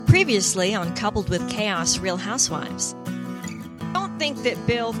Previously on Coupled with Chaos Real Housewives. I don't think that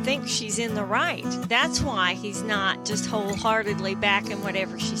Bill thinks she's in the right. That's why he's not just wholeheartedly backing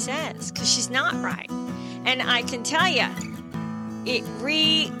whatever she says, because she's not right. And I can tell you, it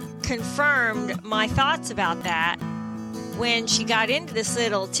reconfirmed my thoughts about that when she got into this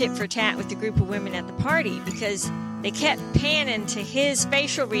little tit for tat with the group of women at the party, because they kept panning to his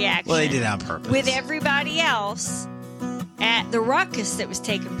facial reaction. Well, they did it on purpose. With everybody else at the ruckus that was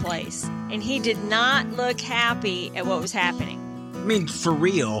taking place. And he did not look happy at what was happening. I mean, for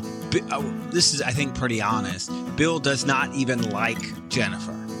real, this is, I think, pretty honest. Bill does not even like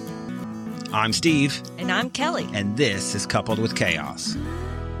Jennifer. I'm Steve. And I'm Kelly. And this is Coupled with Chaos.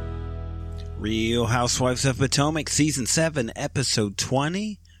 Real Housewives of Potomac, Season 7, Episode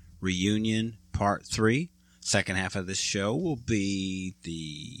 20, Reunion, Part 3. Second half of this show will be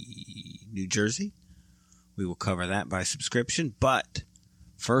the New Jersey. We will cover that by subscription. But,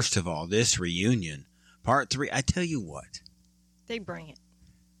 first of all, this reunion, Part 3, I tell you what. They bring it.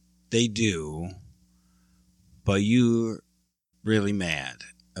 They do. But you're really mad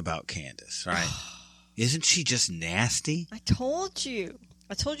about Candace, right? Isn't she just nasty? I told you.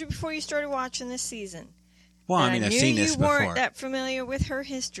 I told you before you started watching this season. Well, I mean, I've seen this before. You weren't that familiar with her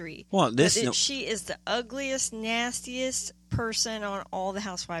history. Well, she is the ugliest, nastiest person on all the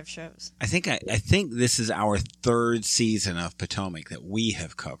Housewives shows. I think this is our third season of Potomac that we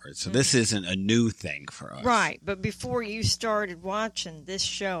have covered. So this isn't a new thing for us. Right, but before you started watching this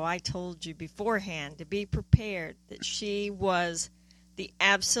show, I told you beforehand to be prepared that she was the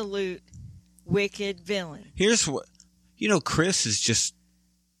absolute wicked villain. Here's what, Chris is just,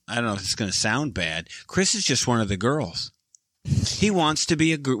 I don't know if it's going to sound bad. Chris is just one of the girls. He wants to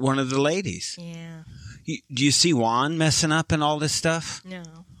be one of the ladies. Yeah. Do you see Juan messing up and all this stuff? No.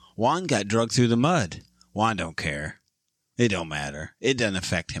 Juan got drugged through the mud. Juan don't care. It don't matter. It doesn't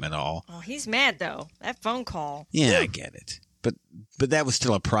affect him at all. Oh, he's mad, though. That phone call. Yeah, I get it. But that was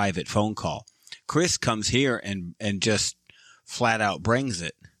still a private phone call. Chris comes here and just flat out brings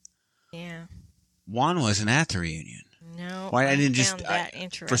it. Yeah. Juan wasn't at the reunion. No, why I didn't found that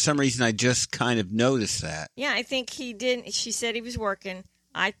interesting. For some reason, I just kind of noticed that. Yeah, I think he didn't. She said he was working.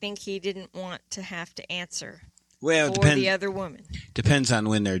 I think he didn't want to have to answer for the other woman. Depends on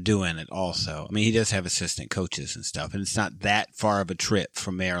when they're doing it also. I mean, he does have assistant coaches and stuff, and it's not that far of a trip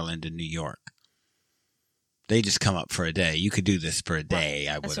from Maryland to New York. They just come up for a day. You could do this for a day,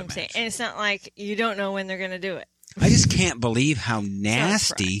 I would imagine. That's what I'm saying. And it's not like you don't know when they're going to do it. I just can't believe how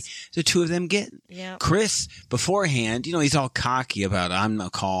nasty the two of them get. Yep. Chris, beforehand, he's all cocky about, I'm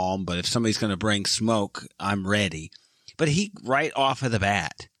not calm, but if somebody's going to bring smoke, I'm ready. But he, right off of the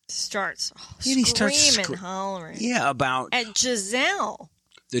bat, starts screaming, hollering. Yeah, about at Giselle.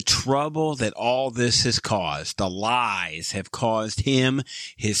 The trouble that all this has caused, the lies have caused him,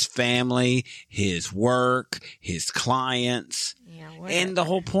 his family, his work, his clients. Yeah, and the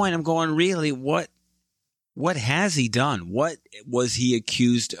whole point, I'm going, really, what has he done? What was he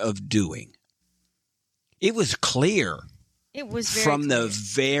accused of doing? It was clear. It was from the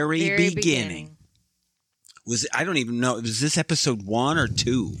very beginning. I don't even know. Was this episode 1 or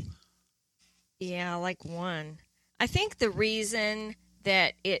 2? Yeah, like 1. I think the reason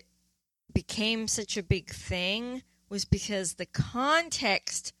that it became such a big thing was because the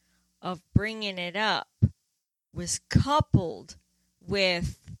context of bringing it up was coupled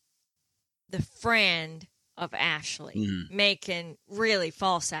with the friend of Ashley making really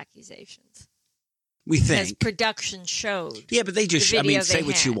false accusations. We think. As production showed. Yeah, but they just, say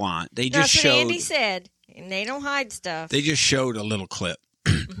what you want. They just showed. That's what Andy said, and they don't hide stuff. They just showed a little clip.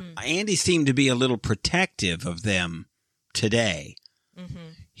 Andy seemed to be a little protective of them today.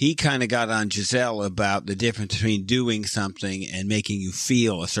 He kind of got on Giselle about the difference between doing something and making you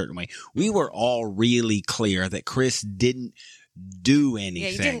feel a certain way. We were all really clear that Chris didn't do anything. Yeah,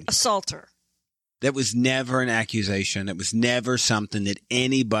 he didn't assault her. That was never an accusation. It was never something that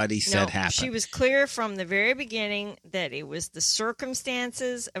anybody said happened. She was clear from the very beginning that it was the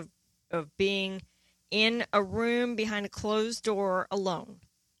circumstances of being in a room behind a closed door alone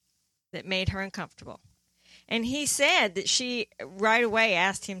that made her uncomfortable. And he said that she right away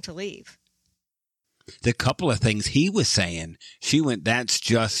asked him to leave. The couple of things he was saying, she went, that's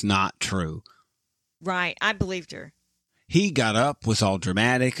just not true. Right. I believed her. He got up, was all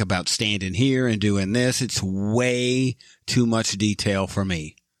dramatic about standing here and doing this. It's way too much detail for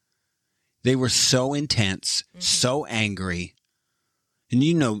me. They were so intense, so angry. And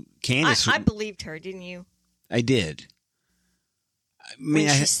Candace... I believed her, didn't you? I did. when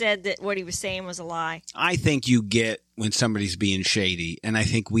she said that what he was saying was a lie. I think you get when somebody's being shady, and I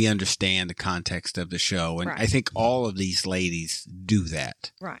think we understand the context of the show, and I think all of these ladies do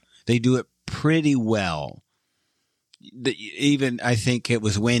that. Right. They do it pretty well. Even, I think it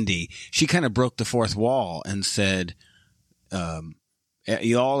was Wendy. She kind of broke the fourth wall and said,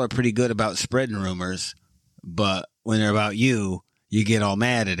 you all are pretty good about spreading rumors, but when they're about you, you get all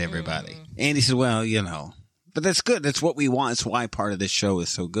mad at everybody. And he said, well, you know, but that's good. That's what we want. It's why part of this show is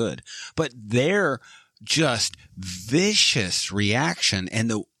so good. But their just vicious reaction and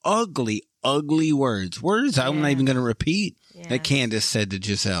the ugly, ugly words I'm not even going to repeat that Candace said to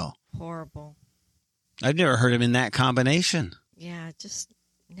Giselle. Horrible. I've never heard him in that combination. Yeah, just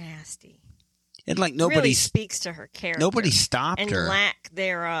nasty. And like nobody really speaks to her character. Nobody stopped her. And lack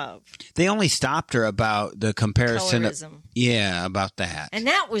thereof. They only stopped her about the comparison. Colorism. About that. And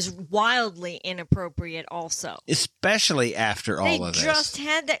that was wildly inappropriate also. Especially after all of this. They just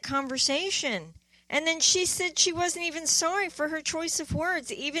had that conversation. And then she said she wasn't even sorry for her choice of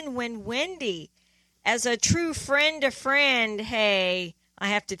words. Even when Wendy, as a true friend to friend, hey, I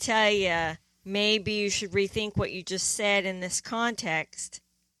have to tell you, maybe you should rethink what you just said in this context.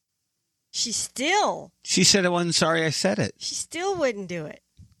 She said I wasn't sorry I said it. She still wouldn't do it.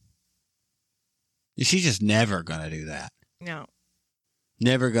 She's just never going to do that. No.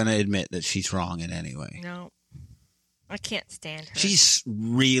 Never going to admit that she's wrong in any way. No. I can't stand her. She's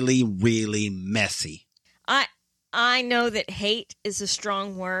really, really messy. I know that hate is a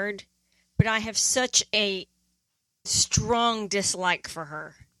strong word, but I have such a strong dislike for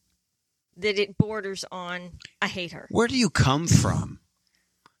her that it borders on I hate her. Where do you come from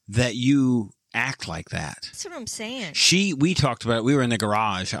that you act like that? That's what I'm saying. We talked about it. We were in the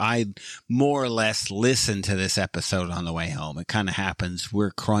garage. I more or less listened to this episode on the way home. It kind of happens.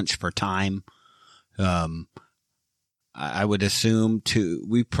 We're crunched for time. I would assume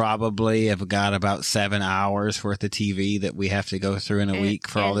we probably have got about 7 hours worth of TV that we have to go through in a week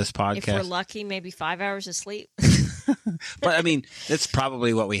for all this podcast. If we're lucky, maybe 5 hours of sleep. But I mean, that's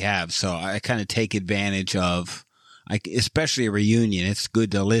probably what we have. So I kind of take advantage of, especially a reunion. It's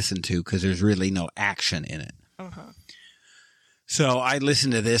good to listen to because there's really no action in it. So I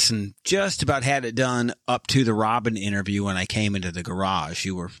listened to this and just about had it done up to the Robin interview when I came into the garage.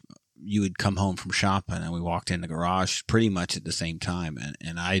 You would come home from shopping and we walked in the garage pretty much at the same time.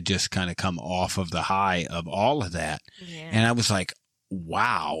 And I just kind of come off of the high of all of that. Yeah. And I was like,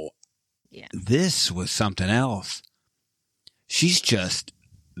 wow, this was something else. She's just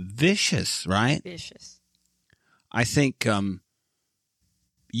vicious, right? Vicious. I think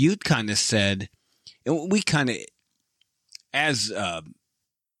you'd kind of said, we kind of, as, I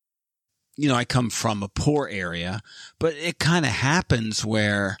come from a poor area, but it kind of happens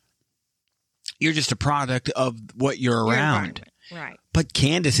where you're just a product of what you're around. Right. But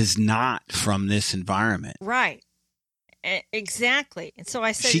Candace is not from this environment. Right. Exactly. And so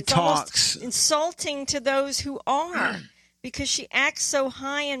I said it's almost insulting to those who are because she acts so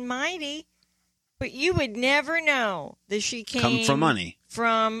high and mighty, but you would never know that she came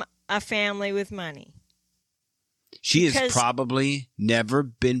from a family with money. She has probably never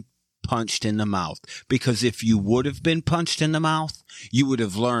been punched in the mouth, because if you would have been punched in the mouth, you would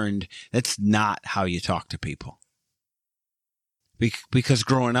have learned that's not how you talk to people. Because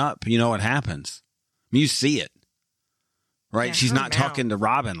growing up, you know what happens. You see it, right? Yeah, she's not talking to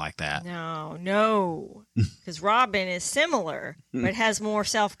Robin like that. No, because Robin is similar, but has more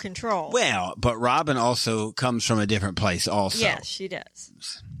self-control. Well, but Robin also comes from a different place also. Yes, she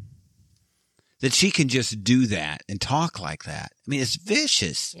does. That she can just do that and talk like that. I mean, it's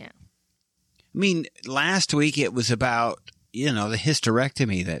vicious. Yeah. I mean, last week it was about, the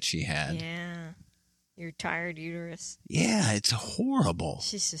hysterectomy that she had. Yeah. Your tired uterus. Yeah, it's horrible.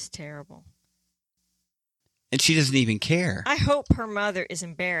 She's just terrible. And she doesn't even care. I hope her mother is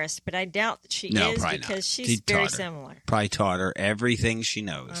embarrassed, but I doubt that she is because she's very similar. Probably taught her everything she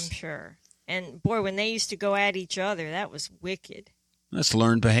knows. I'm sure. And boy, when they used to go at each other, that was wicked. That's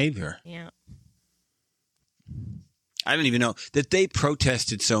learned behavior. Yeah. I don't even know that they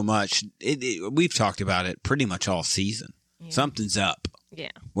protested so much. We've talked about it pretty much all season. Yeah. Something's up.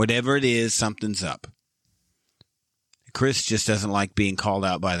 Yeah. Whatever it is, something's up. Chris just doesn't like being called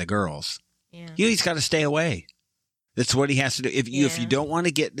out by the girls. Yeah. He's got to stay away. That's what he has to do. If you don't want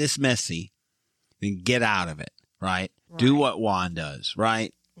to get this messy, then get out of it, right? Do what Juan does,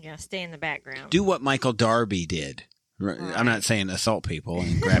 right? Yeah, stay in the background. Do what Michael Darby did. Right. I'm not saying assault people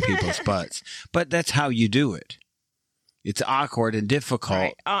and grab people's butts, but that's how you do it. It's awkward and difficult.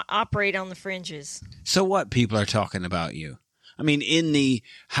 Right. Operate on the fringes. So what people are talking about you? I mean, in the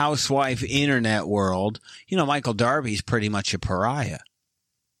housewife internet world, Michael Darby's pretty much a pariah.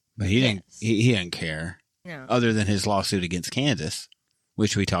 But he didn't. Yes. He didn't care. No. Other than his lawsuit against Candace,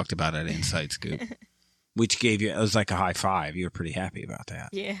 which we talked about at Inside Scoop, which gave you, it was like a high five. You were pretty happy about that.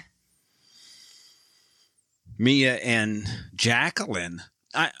 Yeah. Mia and Jacqueline.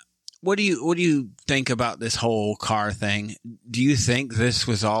 What do you think about this whole car thing? Do you think this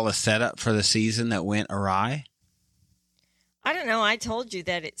was all a setup for the season that went awry? I don't know. I told you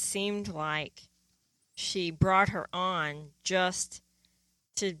that it seemed like she brought her on just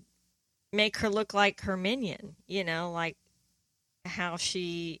to make her look like her minion, like how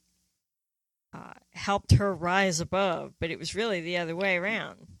she helped her rise above, but it was really the other way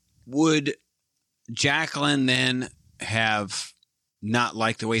around. Would Jacqueline then have not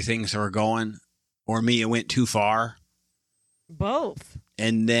liked the way things were going, or Mia went too far? Both.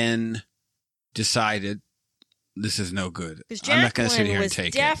 And then decided, this is no good. Because I'm not going to sit Jacqueline here and was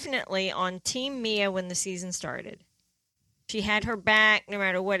take it. definitely on Team Mia when the season started. She had her back no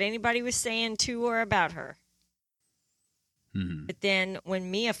matter what anybody was saying to or about her. Mm-hmm. But then when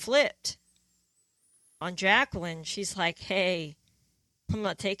Mia flipped on Jacqueline, she's like, hey, I'm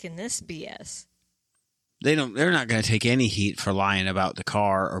not taking this BS. They're not going to take any heat for lying about the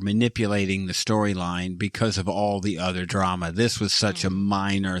car or manipulating the storyline because of all the other drama. This was such a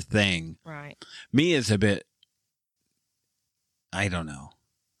minor thing. Right. Mia's a bit, I don't know.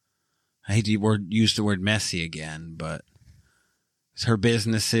 I hate to use the word messy again, but it's her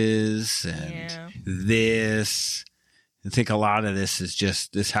businesses and this. I think a lot of this is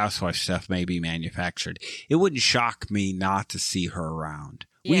just this housewife stuff may be manufactured. It wouldn't shock me not to see her around.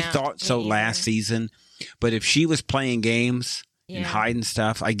 Yeah, we thought so last season, but if she was playing games and hiding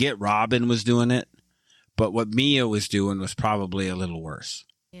stuff, I get Robin was doing it, but what Mia was doing was probably a little worse.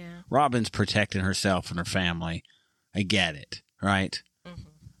 Yeah. Robin's protecting herself and her family. I get it, right?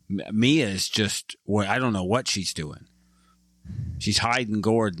 Mm-hmm. Mia is just, I don't know what she's doing. She's hiding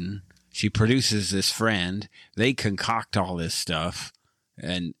Gordon. She produces this friend. They concoct all this stuff,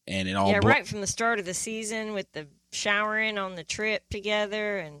 and it all right from the start of the season with the showering on the trip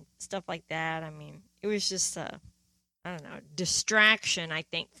together and stuff like that. I mean, it was just distraction, I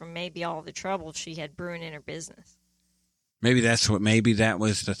think, from maybe all the trouble she had brewing in her business. Maybe that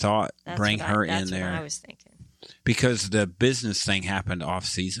was the thought. Bring her in there. That's what I was thinking. Because the business thing happened off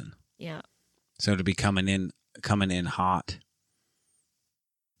season. Yeah. So to be coming in hot.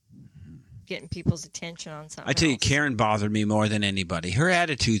 Getting people's attention on something. I tell you, else. Karen bothered me more than anybody. Her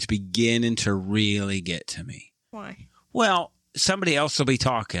attitude's beginning to really get to me. Why? Well, somebody else will be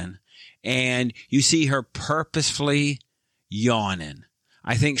talking, and you see her purposefully yawning.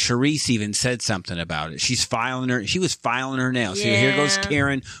 I think Charisse even said something about it. She was filing her nails. Yeah. See, here goes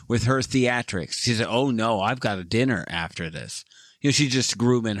Karen with her theatrics. She said, oh no, I've got a dinner after this. She's just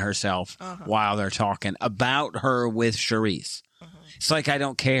grooming herself while they're talking about her with Charisse. It's like, I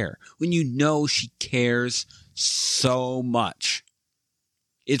don't care. When you know she cares so much.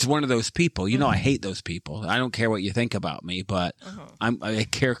 It's one of those people. I hate those people. I don't care what you think about me, but I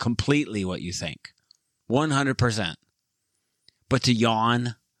care completely what you think. 100%. But to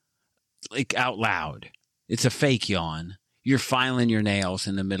yawn, like out loud, it's a fake yawn. You're filing your nails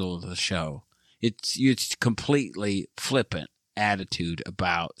in the middle of the show. It's completely flippant attitude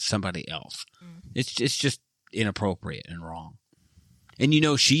about somebody else. It's just inappropriate and wrong.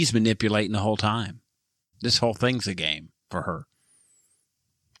 And she's manipulating the whole time. This whole thing's a game for her.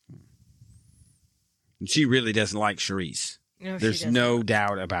 And she really doesn't like Charisse. No, there's no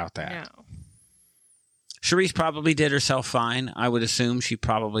doubt about that. No. Charisse probably did herself fine. I would assume she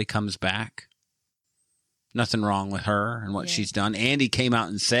probably comes back. Nothing wrong with her and what she's done. Andy came out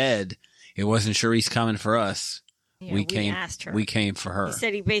and said it wasn't Charisse coming for us. Yeah, we asked her. We came for her. He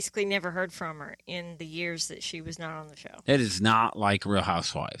said he basically never heard from her in the years that she was not on the show. It is not like Real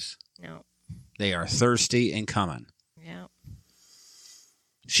Housewives. No. They are thirsty and coming. Yeah.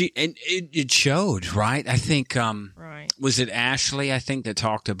 It showed, right? I think, right. Was it Ashley, I think, that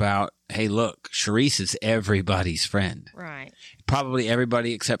talked about, hey, look, Charisse is everybody's friend. Right. Probably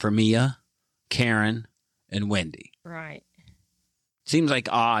everybody except for Mia, Karen, and Wendy. Right. Seems like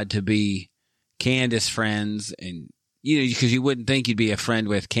odd to be Candace friends, and because you wouldn't think you'd be a friend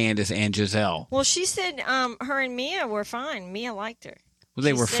with Candace and Giselle. Well, she said her and Mia were fine. Mia liked her. Well,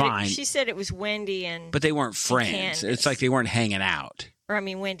 they were fine. She said it was Wendy and but they weren't friends. It's like they weren't hanging out.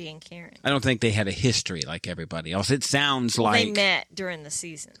 Wendy and Karen. I don't think they had a history like everybody else. It sounds like they met during the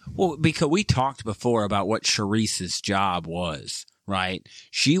season. Well, because we talked before about what Charisse's job was, right?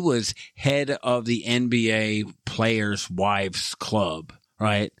 She was head of the NBA Players' Wives Club,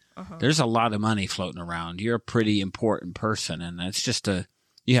 right? There's a lot of money floating around. You're a pretty important person, and it's just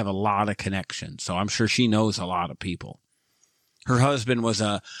you have a lot of connections. So I'm sure she knows a lot of people. Her husband was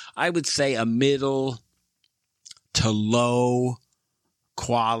I would say a middle to low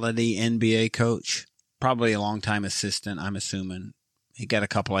quality NBA coach. Probably a long-time assistant, I'm assuming. He got a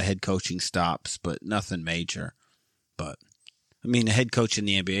couple of head coaching stops, but nothing major. But, I mean, a head coach in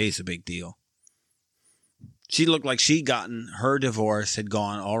the NBA is a big deal. She looked like her divorce had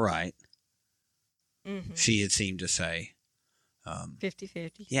gone all right. Mm-hmm. She had seemed to say.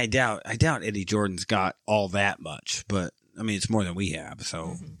 50-50. Yeah, I doubt Eddie Jordan's got all that much, but I mean, it's more than we have.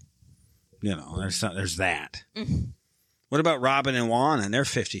 So, there's that. Mm-hmm. What about Robin and Juan and their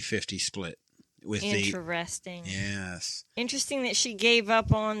 50-50 split? Interesting. Yes. Interesting that she gave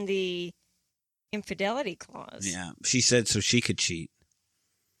up on the infidelity clause. Yeah, she said so she could cheat.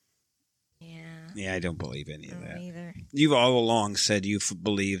 Yeah. Yeah, I don't believe any of that. Either. You've all along said you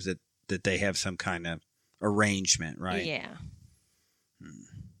believe that they have some kind of arrangement, right? Yeah.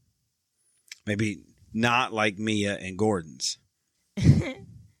 Maybe not like Mia and Gordon's.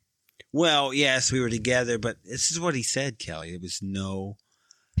 Well, yes, we were together, but this is what he said, Kelly. There was no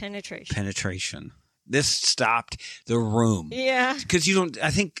penetration. This stopped the room. Yeah. Because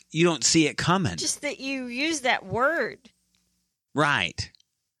I think you don't see it coming. Just that you use that word. Right.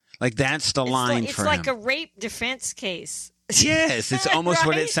 Like that's the line for him. It's like a rape defense case. Yes, it's almost right?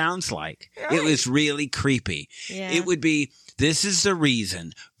 what it sounds like. Right. It was really creepy. Yeah. It would be, this is the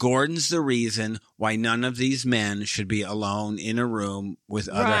reason, Gordon's the reason why none of these men should be alone in a room with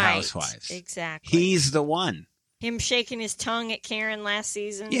other housewives. Exactly. He's the one. Him shaking his tongue at Karen last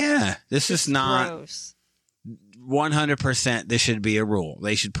season. Yeah, this is not gross. 100%. This should be a rule.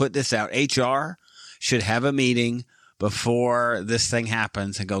 They should put this out. HR should have a meeting before this thing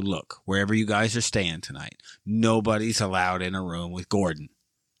happens and go, look, wherever you guys are staying tonight, nobody's allowed in a room with Gordon.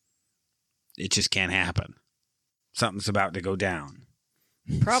 It just can't happen. Something's about to go down.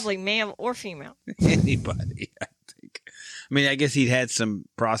 Probably male or female. Anybody, I think. I mean, I guess he'd had some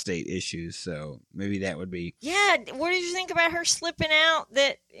prostate issues, so maybe that would be. Yeah, what did you think about her slipping out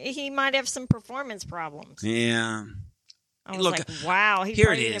that he might have some performance problems? Yeah. I was like, wow, he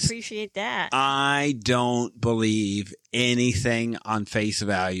probably didn't appreciate that. I don't believe anything on face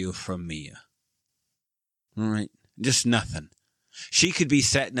value from Mia. All right. Just nothing. She could be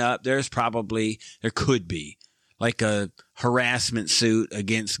setting up. There could be like a harassment suit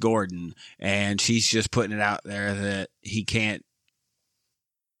against Gordon, and she's just putting it out there that he can't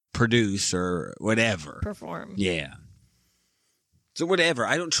produce or whatever. Perform. Yeah. So whatever.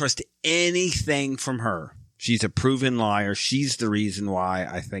 I don't trust anything from her. She's a proven liar. She's the reason why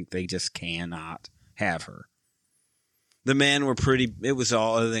I think they just cannot have her. The men were pretty, it was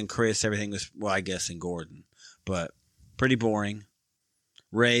all other than Chris. Everything was, well, I guess in Gordon, but pretty boring.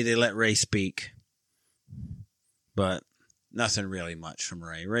 Ray, they let Ray speak, but nothing really much from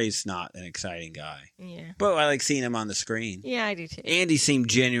Ray. Ray's not an exciting guy. Yeah. But I like seeing him on the screen. Yeah, I do too. Andy seemed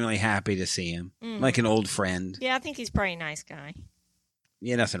genuinely happy to see him, like an old friend. Yeah, I think he's probably a nice guy.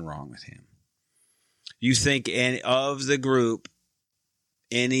 Yeah, nothing wrong with him. You think any of the group,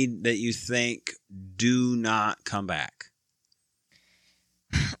 any that you think do not come back?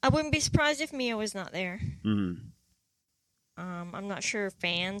 I wouldn't be surprised if Mia was not there. Mm-hmm. I'm not sure if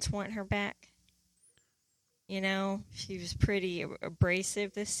fans want her back. You know, she was pretty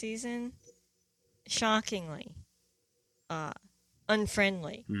abrasive this season. Shockingly.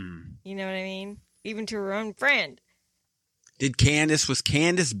 Unfriendly. Mm. You know what I mean? Even to her own friend. Was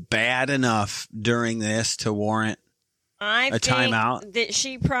Candace bad enough during this to warrant a timeout? That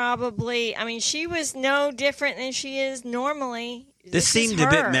she probably, I mean, she was no different than she is normally. This seemed a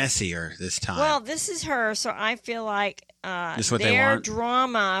bit messier this time. Well, this is her, so I feel like their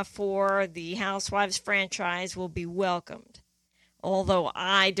drama for the Housewives franchise will be welcomed, although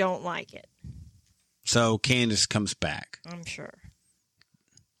I don't like it. So Candace comes back. I'm sure.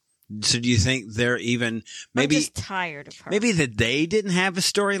 So do you think they're even maybe I'm just tired of her? Maybe that they didn't have a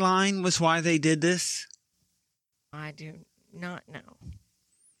storyline was why they did this? I do not know.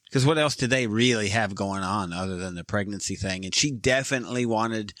 Because what else did they really have going on other than the pregnancy thing? And she definitely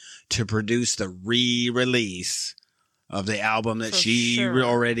wanted to produce the re-release of the album that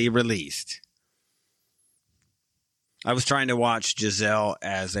already released. I was trying to watch Giselle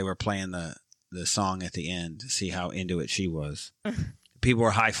as they were playing the song at the end to see how into it she was. People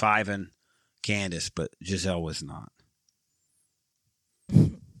were high-fiving Candace, but Giselle was not.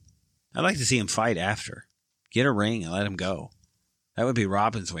 I'd like to see him fight after. Get a ring and let him go. That would be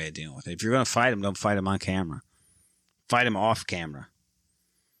Robin's way of dealing with it. If you're going to fight him, don't fight him on camera. Fight him off camera.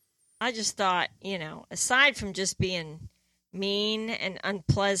 I just thought, aside from just being mean and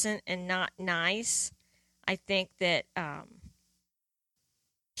unpleasant and not nice, I think that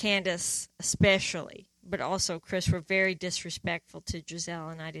Candace especially, but also Chris, were very disrespectful to Giselle,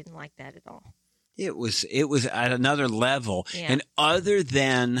 and I didn't like that at all. It was at another level. Yeah. And other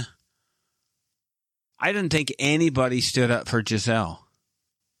than, I didn't think anybody stood up for Giselle.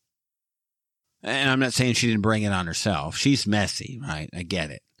 And I'm not saying she didn't bring it on herself. She's messy, right? I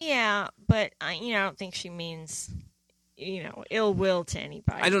get it. Yeah, but I don't think she means, ill will to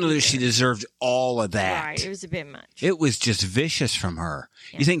anybody. I don't know that she deserved all of that. Right, it was a bit much. It was just vicious from her.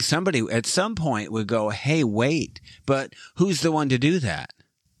 Yeah. You think somebody at some point would go, hey, wait, but who's the one to do that?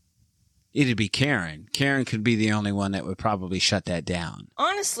 It'd be Karen. Karen could be the only one that would probably shut that down.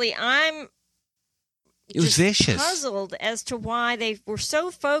 Honestly, I'm It was vicious. Puzzled as to why they were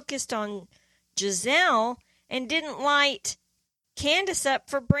so focused on Giselle and didn't light Candace up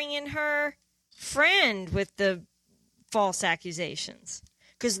for bringing her friend with the false accusations.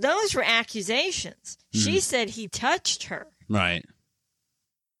 Because those were accusations. She said he touched her. Right.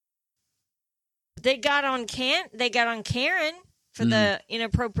 They got on Karen for the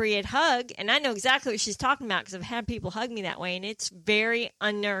inappropriate hug, and I know exactly what she's talking about because I've had people hug me that way, and it's very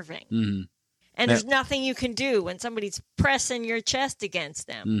unnerving. Mm-hmm. And there's nothing you can do when somebody's pressing your chest against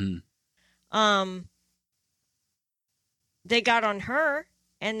them. Mm-hmm. They got on her,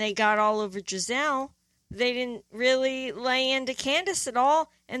 and they got all over Giselle. They didn't really lay into Candace at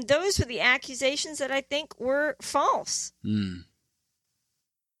all, and those were the accusations that I think were false. Mm.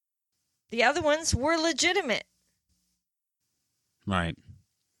 The other ones were legitimate. Right.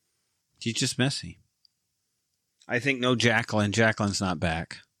 She's just messy. I think no Jacqueline. Jacqueline's not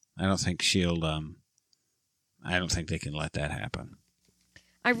back. I don't think she'll, I don't think they can let that happen.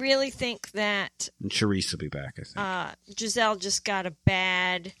 I really think that And Charisse will be back, I think. Giselle just got a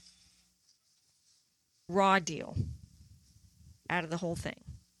bad raw deal out of the whole thing.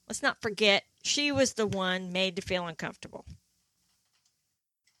 Let's not forget, she was the one made to feel uncomfortable.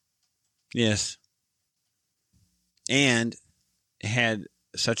 Yes. And had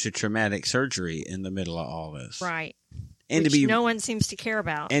such a traumatic surgery in the middle of all this. Right. And Which to be no one seems to care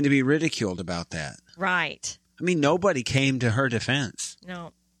about. And to be ridiculed about that. Right. I mean, nobody came to her defense.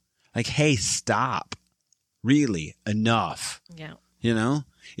 No. Like, hey, stop. Really, enough. Yeah. You know?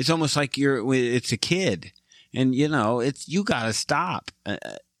 It's almost like it's a kid. And, you got to stop.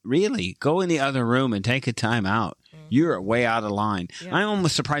 Really, go in the other room and take a time out. Mm-hmm. You're way out of line. Yep. I'm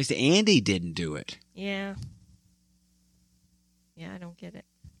almost surprised Andy didn't do it. Yeah. Yeah, I don't get it.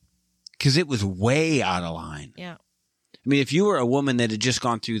 Because it was way out of line. Yeah. I mean, if you were a woman that had just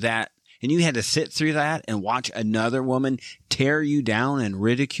gone through that and you had to sit through that and watch another woman tear you down and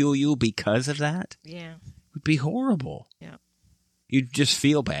ridicule you because of that, yeah, it would be horrible. Yeah. You'd just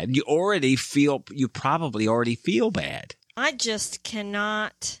feel bad. You probably already feel bad. I just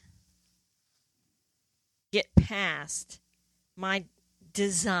cannot get past my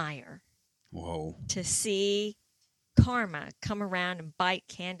desire to see karma come around and bite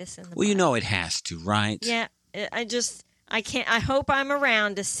Candace in the butt. Well, it has to, right? Yeah. I can't. I hope I'm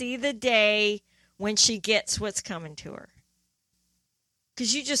around to see the day when she gets what's coming to her.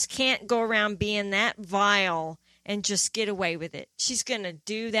 Because you just can't go around being that vile and just get away with it. She's going to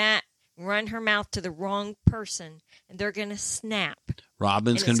do that, run her mouth to the wrong person, and they're going to snap.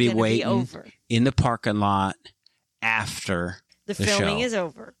 Robin's going to be waiting in the parking lot after the filming show is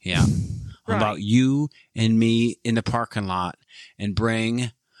over. Yeah. Right. About you and me in the parking lot and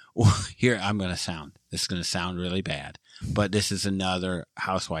bring... Here, this is going to sound really bad, but this is another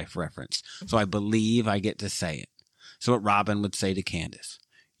housewife reference. So I believe I get to say it. So what Robin would say to Candace,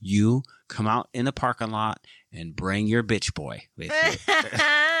 you come out in the parking lot and bring your bitch boy with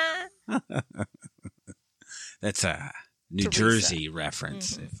you. That's a New Jersey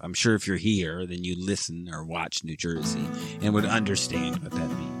reference. Mm-hmm. I'm sure if you're here, then you listen or watch New Jersey and would understand what that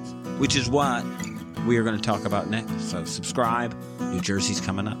means, which is what we are going to talk about next. So subscribe. New Jersey's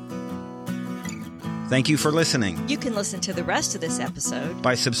coming up. Thank you for listening. You can listen to the rest of this episode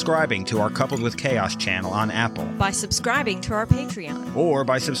by subscribing to our Coupled with Chaos channel on Apple, by subscribing to our Patreon, or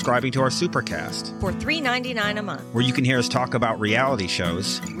by subscribing to our Supercast for $3.99 a month, where you can hear us talk about reality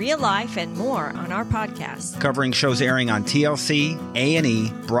shows, real life, and more on our podcast, covering shows airing on TLC,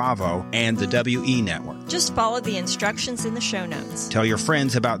 A&E, Bravo, and the WE Network. Just follow the instructions in the show notes. Tell your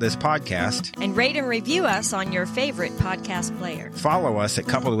friends about this podcast, and rate and review us on your favorite podcast player. Follow us at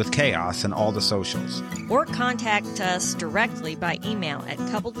Coupled with Chaos and all the socials. Or contact us directly by email at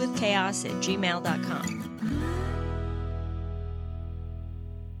coupledwithchaos@gmail.com.